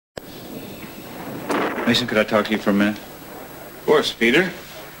Mason, could I talk to you for a minute? Of course, Peter.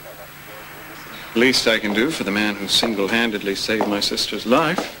 Least I can do for the man who single-handedly saved my sister's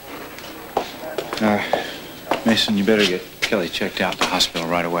life. Mason, you better get Kelly checked out at the hospital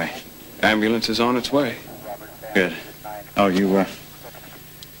right away. Ambulance is on its way. Good. Oh, you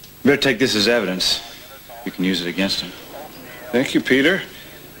better take this as evidence. You can use it against him. Thank you, Peter.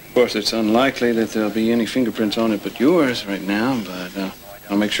 Of course, it's unlikely that there'll be any fingerprints on it but yours right now, but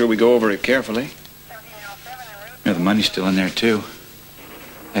I'll make sure we go over it carefully. Yeah, the money's still in there, too.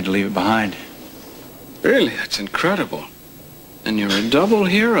 Had to leave it behind. Really? That's incredible. And you're a double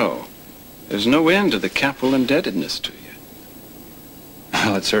hero. There's no end to the capital indebtedness to you.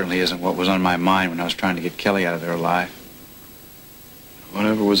 Well, it certainly isn't what was on my mind when I was trying to get Kelly out of there alive.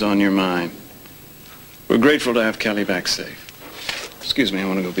 Whatever was on your mind. We're grateful to have Kelly back safe. Excuse me, I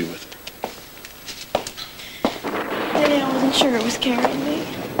want to go be with her. Daddy, I wasn't sure it was carrying me.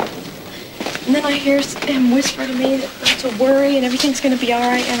 And then I hear him whisper to me that that's a worry and everything's going to be all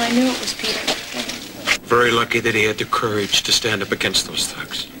right, and I knew it was Peter. Very lucky that he had the courage to stand up against those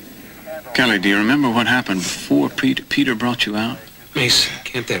thugs. Kelly, do you remember what happened before Peter brought you out? Mason,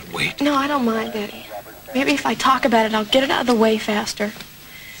 can't that wait? No, I don't mind, Daddy. Maybe if I talk about it, I'll get it out of the way faster.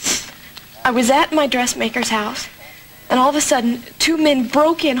 I was at my dressmaker's house, and all of a sudden, 2 men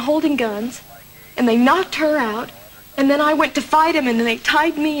broke in holding guns, and they knocked her out, and then I went to fight him, and then they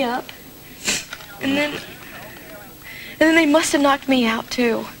tied me up. And then they must have knocked me out,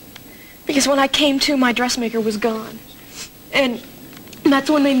 too. Because when I came to, my dressmaker was gone. And that's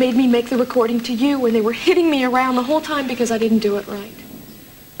when they made me make the recording to you, and they were hitting me around the whole time because I didn't do it right.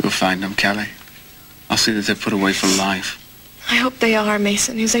 We'll find them, Kelly. I'll see that they're put away for life. I hope they are,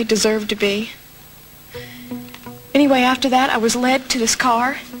 Mason, as they deserve to be. Anyway, after that, I was led to this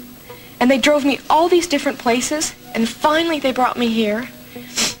car, and they drove me all these different places, and finally they brought me here.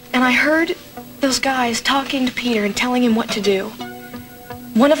 And I heard those guys talking to Peter and telling him what to do.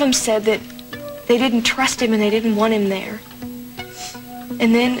 One of them said that they didn't trust him and they didn't want him there.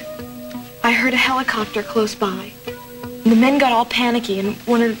 And then I heard a helicopter close by. And the men got all panicky, and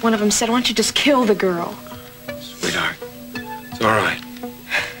one of them said, "Why don't you just kill the girl?" Sweetheart, it's all right.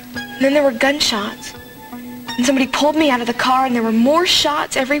 And then there were gunshots. And somebody pulled me out of the car, and there were more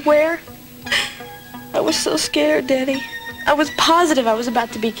shots everywhere. I was so scared, Daddy. I was positive I was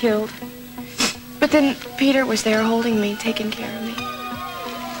about to be killed. But then Peter was there holding me, taking care of me.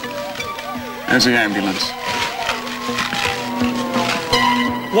 There's the ambulance.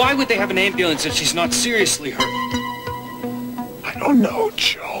 Why would they have an ambulance if she's not seriously hurt? I don't know,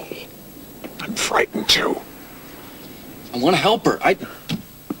 Joe. I'm frightened, too. I want to help her. You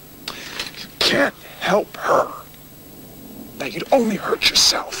can't help her. Now, you'd only hurt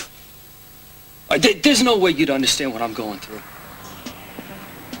yourself. There's no way you'd understand what I'm going through.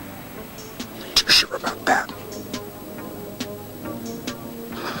 I'm too sure about that.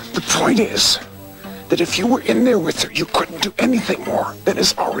 The point is that if you were in there with her, you couldn't do anything more than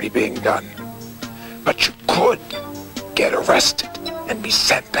is already being done. But you could get arrested and be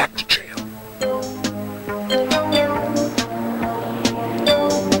sent back to jail.